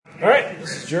All right,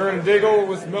 this is Jaron Diggle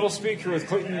with Metal Speak here with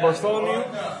Clayton Bartholomew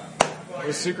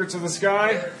with Secrets of the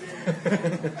Sky.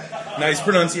 Nice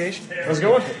pronunciation. How's it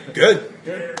going? Good.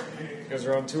 Good. You guys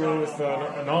are on tour with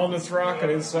Anonymous Rock and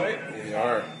Insight. We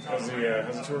are. How's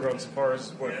the tour going so far?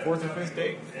 Is what, fourth or fifth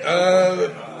date?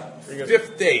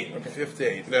 Fifth date. Okay. Fifth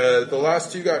date. The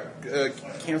last two got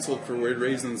canceled for weird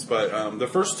reasons, but the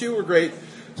first two were great.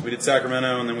 So we did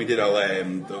Sacramento and then we did LA,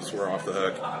 and those were off the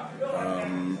hook.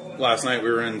 Last night we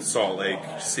were in Salt Lake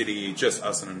City, just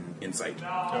us and Insight.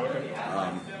 Oh, okay.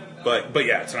 But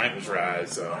yeah, tonight was rad.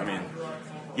 So I mean,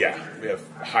 yeah, we have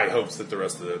high hopes that the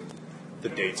rest of the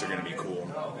dates are going to be cool,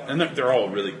 and they're all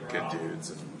really good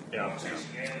dudes. Yeah.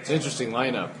 It's an interesting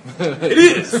lineup. It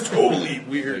is totally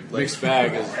weird. Like, Mixed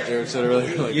bag, as Jared said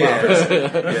earlier. Like, yeah.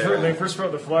 wow. When they first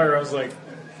wrote the flyer, I was like,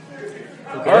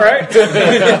 all right.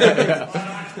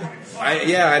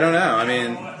 I don't know. I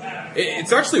mean,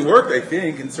 it's actually worked, I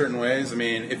think, in certain ways. I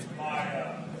mean, if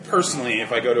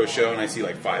I go to a show and I see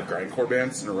like 5 grindcore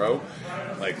bands in a row,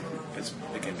 like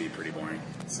it can be pretty boring.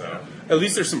 So at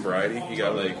least there's some variety. You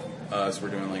got like us, we're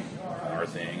doing like our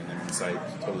thing, and then Insight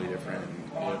totally different,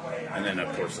 and then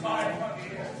of course another.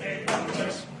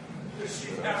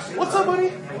 What's up,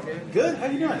 buddy? Good. How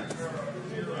you doing?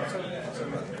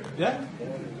 Yeah,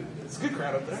 it's a good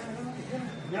crowd up there.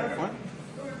 Yeah, fun.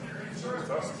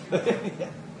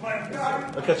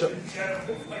 I'll catch up.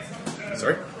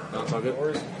 Sorry? No, it's all good.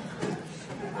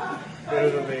 Better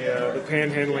than the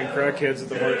panhandling crackheads at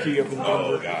the Marquee up in Denver.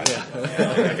 Oh, God. Yeah.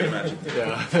 I can imagine.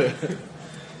 Yeah.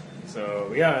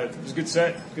 So, yeah, it was a good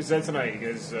set. Good set tonight.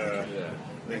 You guys, I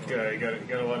think you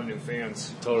got a lot of new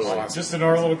fans. Totally. Just in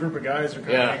our little group of guys are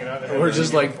kind of hanging out. Yeah. We're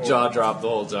just like jaw dropped the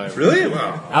whole time. Really?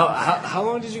 Wow. How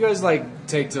long did you guys like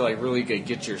take to like really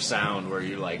get your sound where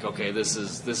you're like, okay, this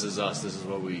is us, this is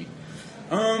what we...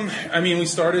 I mean, we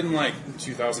started in like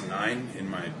 2009 in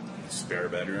my spare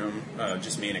bedroom,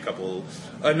 just me and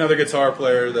another guitar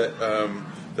player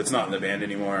that's not in the band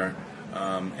anymore,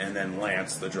 and then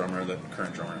Lance, the drummer, the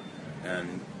current drummer,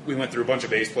 and we went through a bunch of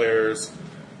bass players,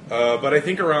 but I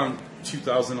think around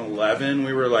 2011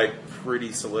 we were like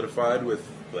pretty solidified with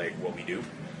like what we do,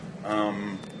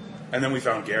 and then we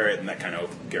found Garrett, and that kind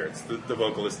of Garrett's the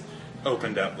vocalist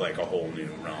opened up like a whole new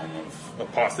realm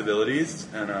of possibilities,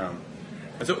 and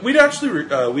so we'd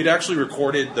actually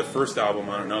recorded the first album.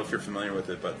 I don't know if you're familiar with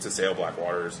it, but To Sail Black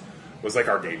Waters was like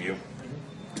our debut,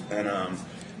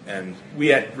 and we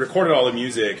had recorded all the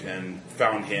music and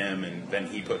found him, and then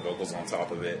he put vocals on top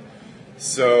of it.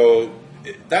 So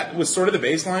that was sort of the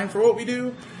baseline for what we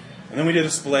do. And then we did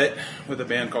a split with a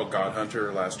band called God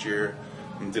Hunter last year,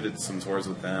 and did some tours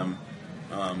with them,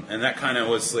 and that kind of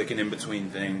was like an in between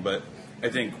thing, but. I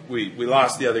think we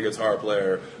lost the other guitar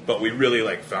player, but we really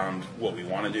like found what we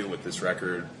want to do with this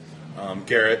record.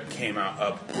 Garrett came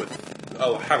up with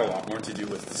had a lot more to do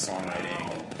with the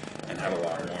songwriting and had a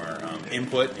lot more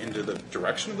input into the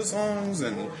direction of the songs,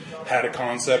 and had a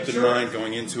concept in mind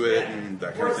going into it and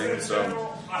that kind of thing.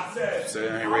 So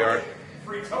here we are.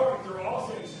 Free towing through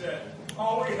all same shit.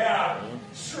 All we have.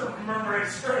 Sure, remember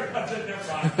it's sure. That's it. Never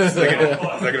mind. Is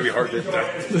that going to be hard to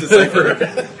decipher?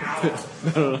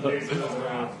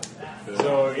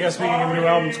 So, yeah, speaking of new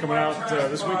albums coming out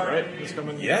this week, right? It's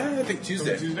coming. Yeah, I think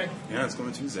Tuesday. Tuesday. Yeah, it's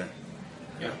coming Tuesday.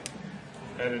 Yeah.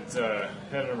 And it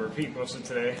had it on repeat most of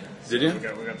today. Did you? We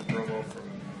got the promo from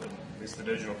at least the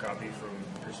digital copy from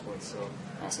your split. So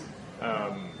Awesome.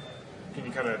 Can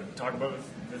you kind of talk about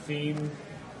the theme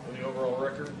of the overall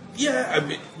record? Yeah, I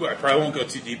mean, I probably won't go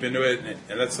too deep into it,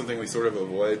 and that's something we sort of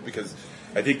avoid, because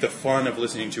I think the fun of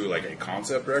listening to like a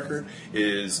concept record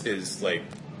is like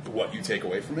what you take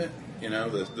away from it. You know,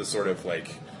 the sort of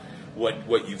like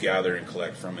what you gather and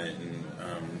collect from it, and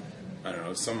I don't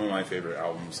know, some of my favorite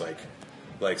albums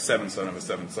like Seventh Son of a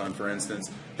Seventh Son, for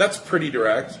instance, that's pretty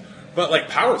direct. But like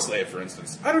Power Slave, for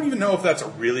instance, I don't even know if that's a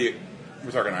really. We're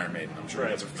talking Iron Maiden, I'm sure.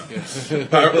 Right.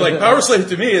 Power Slave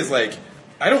to me is like,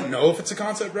 I don't know if it's a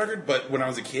concept record, but when I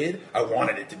was a kid, I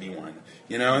wanted it to be one.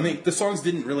 You know, and the songs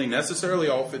didn't really necessarily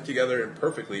all fit together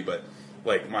perfectly, but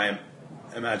like my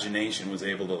imagination was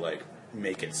able to like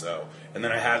make it so. And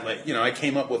then I had like, you know, I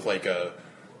came up with like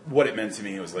what it meant to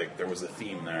me. It was like there was a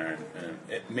theme there, and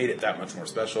it made it that much more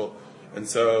special. And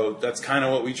so that's kind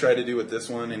of what we try to do with this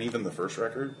one, and even the first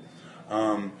record.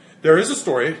 There is a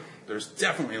story. There's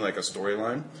definitely like a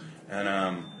storyline,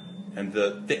 and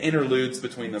the interludes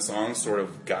between the songs sort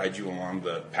of guide you along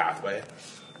the pathway.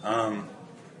 And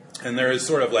there is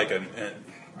sort of like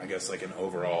I guess like an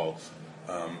overall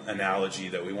analogy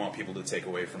that we want people to take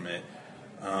away from it.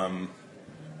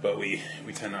 But we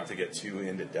tend not to get too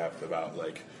into depth about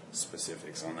like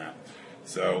specifics on that.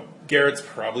 So Garrett's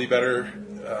probably better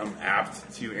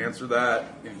apt to answer that,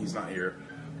 and he's not here.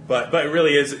 But it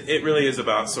really is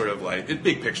about sort of like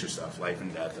big picture stuff, life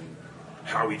and death, and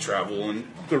how we travel, and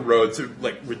the road to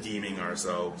like redeeming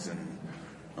ourselves and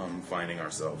finding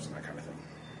ourselves and that kind of thing.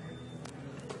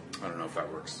 I don't know if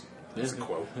that works. It's a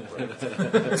quote. Right?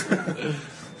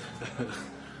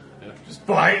 Just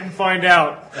buy it and find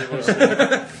out.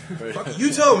 Fuck,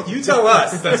 you tell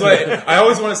us. That's why I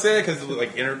always want to say it, because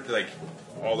like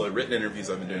all the written interviews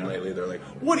I've been doing lately, they're like,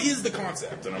 "What is the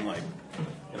concept?" And I'm like,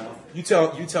 you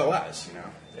tell us.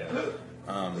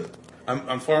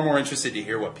 I'm far more interested to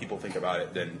hear what people think about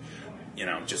it than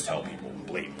just tell people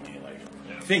blatantly like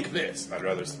think this. I'd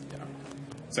rather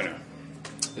So no.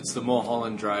 It's the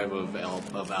Mulholland Drive of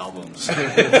albums.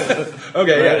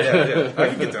 Okay, yeah. I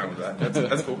can get down with that.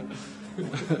 That's cool.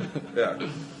 Yeah.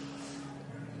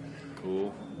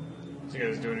 Cool. So you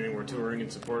guys doing any more touring in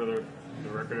support of the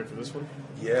record after this one?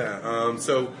 Yeah.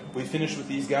 So we finished with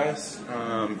these guys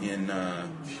in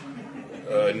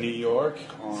New York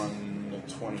on the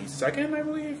 22nd, I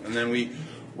believe, and then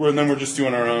we're just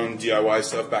doing our own DIY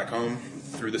stuff back home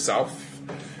through the South.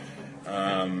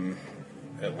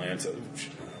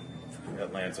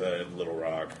 Atlanta, Little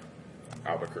Rock,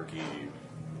 Albuquerque,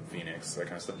 Phoenix, that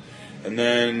kind of stuff. And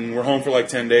then we're home for like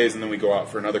 10 days, and then we go out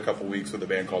for another couple weeks with a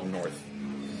band called North,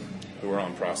 who are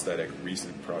on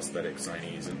recent prosthetic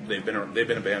signees. And they've been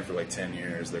a band for like 10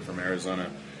 years. They're from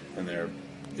Arizona, and they're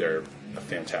a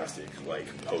fantastic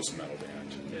like post-metal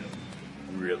band. Yeah.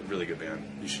 Really good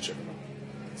band. You should check them out.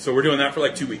 So we're doing that for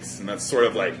like 2 weeks, and that's sort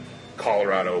of like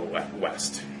Colorado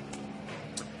West.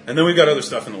 And then we've got other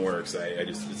stuff in the works.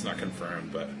 It's not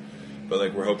confirmed, but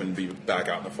like we're hoping to be back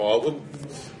out in the fall.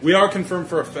 We are confirmed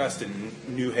for a fest in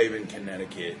New Haven,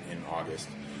 Connecticut in August.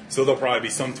 So there'll probably be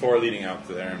some tour leading out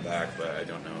to there and back, but I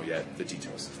don't know yet the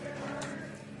details.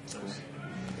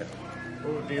 Yeah.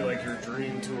 What would be like your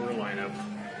dream tour lineup?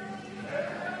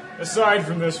 Aside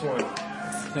from this one.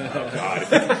 Oh God,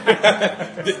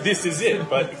 this is it.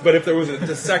 But if there was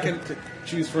a second to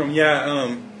choose from,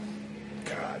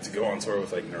 God, to go on tour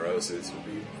with like Neurosis would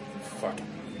be fucking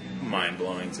mind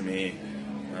blowing to me.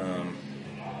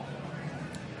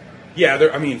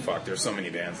 There's so many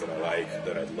bands that I like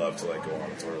that I'd love to like go on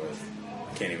a tour with.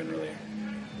 Can't even really.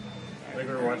 I think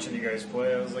we were watching you guys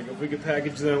play. I was like, if we could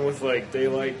package them with like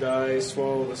Daylight Dies,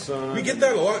 Swallow the Sun. We get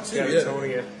that a lot too.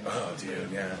 Catatonia. Oh,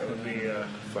 dude, yeah. That would be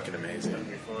fucking amazing. That'd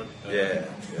be fun. Yeah.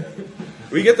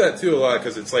 We get that too a lot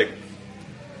because it's like,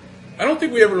 I don't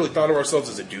think we ever really thought of ourselves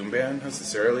as a doom band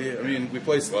necessarily. I mean, we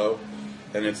play slow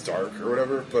and it's dark or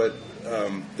whatever, but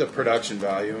the production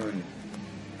value and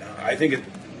I think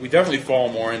we definitely fall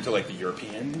more into like the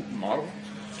European model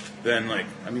than like,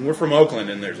 I mean, we're from Oakland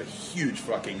and there's a huge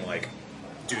fucking like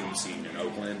doom scene in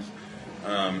Oakland,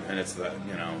 and it's the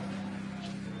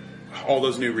all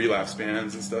those new relapse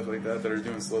bands and stuff like that are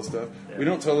doing slow stuff. Yeah. We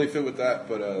don't totally fit with that,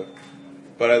 but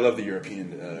I love the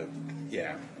European,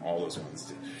 all those ones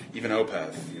too. Even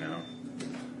Opeth,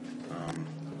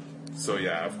 so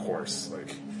yeah, of course,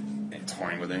 like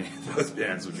touring with any of those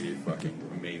bands would be fucking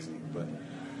amazing.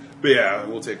 But yeah,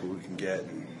 we'll take what we can get,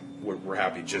 and we're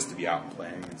happy just to be out and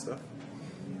playing and stuff.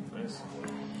 Nice.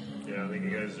 Yeah, I think you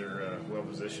guys are well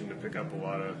positioned to pick up a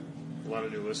lot of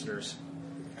new listeners.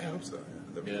 I hope so.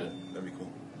 That'd be cool. That'd be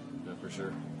cool. Yeah, for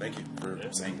sure. Thank you for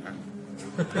saying that.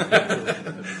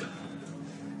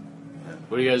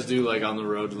 What do you guys do like on the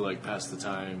road to like pass the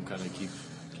time, kind of keep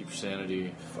your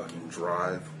sanity? Fucking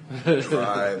drive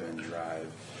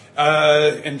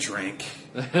and drink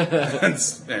and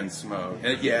smoke.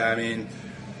 And I mean,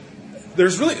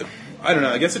 there's really, I don't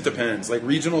know, I guess it depends. Like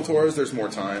regional tours, there's more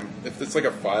time. If it's like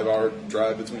a 5-hour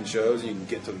drive between shows, you can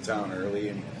get to the town early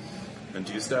and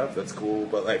do stuff. That's cool.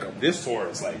 But like this tour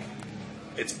is like,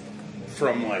 it's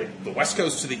from like the West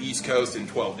Coast to the East Coast in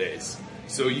 12 days.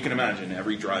 So you can imagine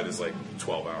every drive is like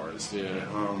 12 hours. Yeah.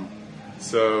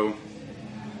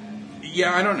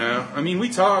 I don't know. I mean, we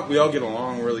talk. We all get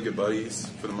along. We're really good buddies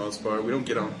for the most part. We don't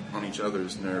get on each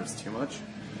other's nerves too much.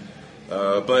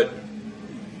 But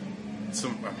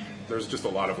there's just a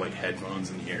lot of like headphones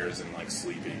in the ears and like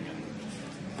sleeping and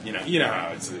you know how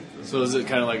it's. So is it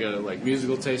kind of like a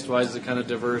musical taste wise? Is it kind of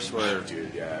diverse where?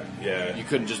 Dude, yeah. You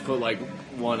couldn't just put like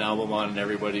one album on and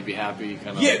everybody be happy.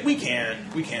 Kind of. Yeah, we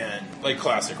can like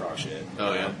classic rock shit.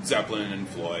 Oh yeah, Zeppelin and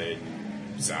Floyd,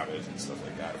 and Sabbath and stuff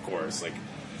like that. Of course, like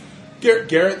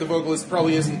Garrett, the vocalist,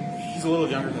 probably isn't. He's a little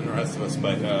younger than the rest of us,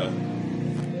 but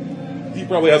he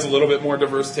probably has a little bit more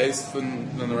diverse taste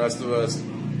than the rest of us.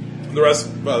 The rest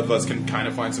of us can kind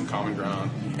of find some common ground,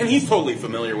 and he's totally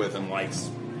familiar with and likes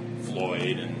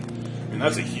Floyd and And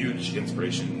that's a huge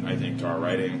inspiration, I think, to our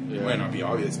writing. Yeah. It might not be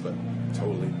obvious, but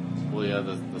totally. Well, yeah,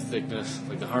 the thickness,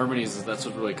 like the harmonies, that's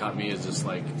what really caught me, is just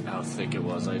like how thick it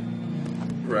was.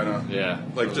 Right on. Yeah.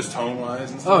 Like just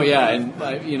tone-wise and stuff? Oh, yeah,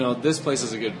 and, you know, this place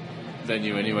is a good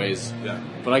venue anyways. Yeah.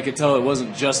 But I could tell it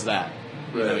wasn't just that.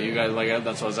 You know, Right. you guys, like,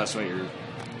 that's what I was asking about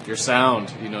your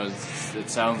sound. You know, it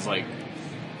sounds like,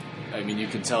 I mean, you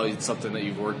can tell it's something that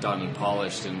you've worked on and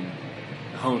polished and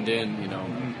honed in, you know,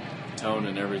 tone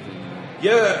and everything.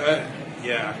 Yeah.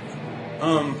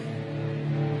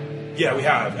 Yeah, we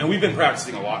have. And we've been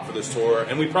practicing a lot for this tour.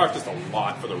 And we practiced a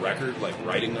lot for the record, like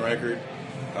writing the record.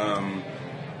 And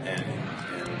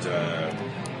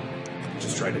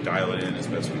just tried to dial it in as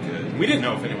best we could. We didn't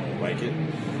know if anyone would like it.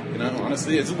 You know,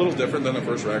 honestly, it's a little different than the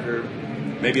first record.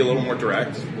 Maybe a little more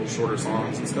direct, a little shorter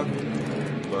songs and stuff.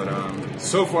 But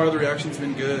so far the reaction's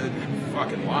been good.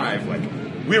 Fucking live, like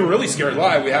we were really scared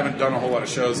live. We haven't done a whole lot of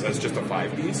shows as just a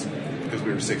 5-piece because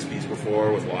we were 6-piece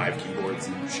before with live keyboards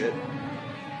and shit.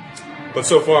 But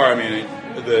so far, I mean,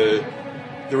 the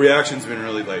reaction's been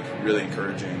really really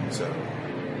encouraging. So,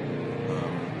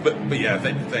 but yeah,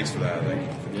 thanks for that. Like,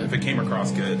 if it came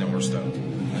across good, then we're stoked.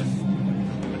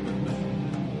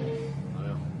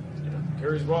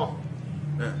 Carries ball.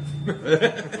 Yeah.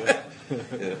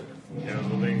 Yeah, I was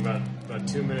living about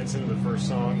 2 minutes into the first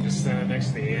song, just standing next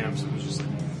to the amps. It was just like,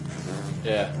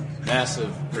 Yeah,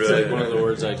 massive. It's Really? like one of the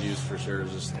words I'd use for sure.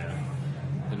 Is just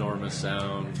enormous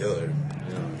sound. Killer.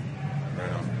 Yeah.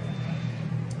 Right on.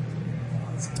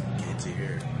 Let's get to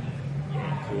here.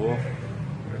 Cool. you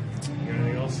got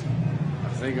anything else? I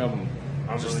think I'm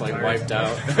just really like tired. wiped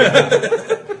out.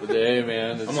 But hey,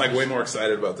 man. It's I'm like way more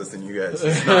excited about this than you guys.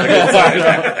 Any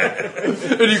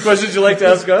questions you'd like to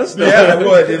ask us? No. Yeah, I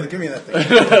would. Dude, give me that thing.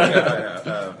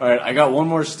 All right, I got one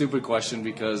more stupid question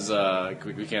because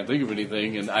we can't think of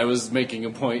anything, and I was making a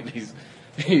point.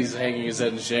 He's hanging his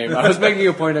head in shame. I was making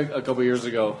a point a couple years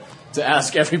ago to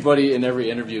ask everybody in every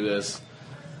interview this.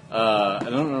 I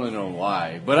don't really know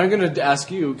why, but I'm going to ask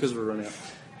you because we're running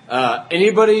out.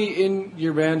 Anybody in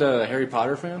your band a Harry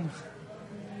Potter fan?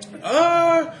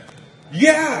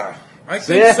 Yeah. I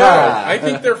think Yeah. so. I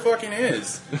think there fucking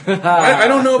is. I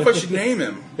don't know if I should name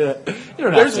him. You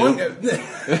don't There's have one.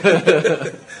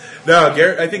 to. No,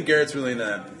 Garrett. I think Garrett's really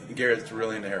into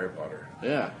Harry Potter.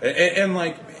 Yeah. And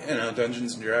like, you know,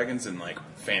 Dungeons and Dragons and like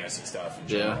fantasy stuff in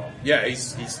general. Yeah,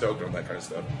 he's stoked on that kind of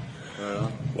stuff.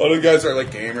 A lot of the guys are like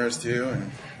gamers too,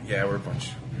 and yeah, we're a bunch.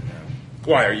 Yeah.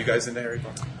 Why are you guys into Harry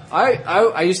Potter?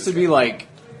 I used to be like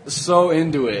so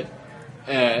into it,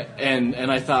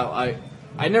 and I thought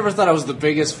I never thought I was the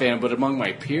biggest fan, but among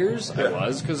my peers I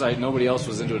was because nobody else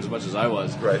was into it as much as I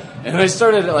was. Right. And I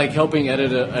started like helping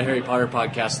edit a Harry Potter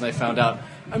podcast, and I found out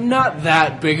I'm not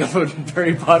that big of a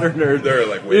Harry Potter nerd. They're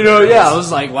like, way you know, better. yeah. I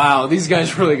was like, wow, these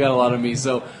guys really got a lot of me.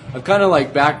 So I've kind of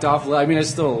like backed off. I mean, I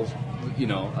still, you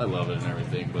know, I love it and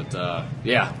everything, but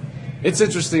yeah, it's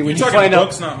interesting when You're you talking find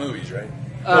books, not movies, right?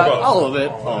 out Or both? all of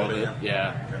it, All of it,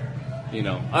 yeah. You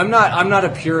know, I'm not a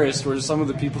purist. Where some of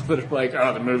the people that are like,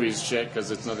 oh, the movie's shit because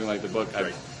it's nothing like the book.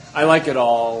 Right. I like it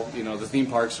all. You know, the theme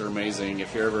parks are amazing.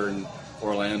 If you're ever in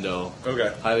Orlando,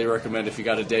 Okay. highly recommend if you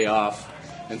got a day off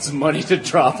and some money to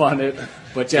drop on it.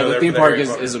 But yeah, Go the there theme for the park Harry is,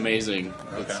 Potter. is amazing.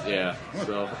 Okay. Yeah,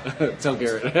 so tell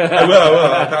Garrett. I will.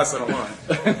 I'll pass it along.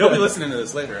 He'll be listening to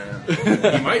this later. He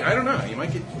might. I don't know. He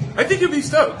might get. I think he'll be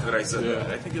stoked that I said Yeah. that.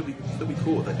 I think he'll be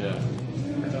cool with it. Yeah.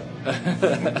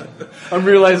 I'm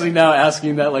realizing now,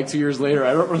 asking that like 2 years later,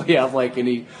 I don't really have like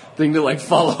anything to like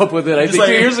follow up with it. I It's think like,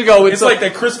 2 years ago, it's like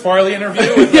that Chris Farley interview.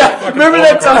 With yeah. fucking Remember Paul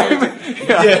that time? McCartney.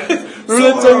 Yeah.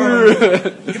 Remember that time? We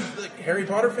were Like, Harry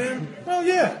Potter fan? Well,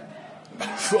 yeah.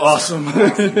 awesome. That's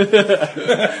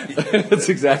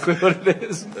exactly what it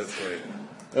is. That's great.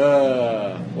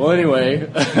 Well, anyway,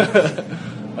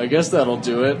 I guess that'll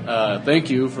do it.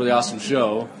 Thank you for the awesome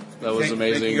show. That was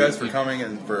amazing. Thank you guys for coming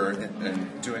and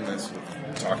doing this,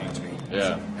 talking to me.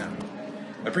 Yeah.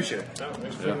 I appreciate it. No,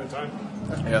 thanks for taking the time.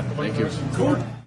 Yeah, thank you. Cool.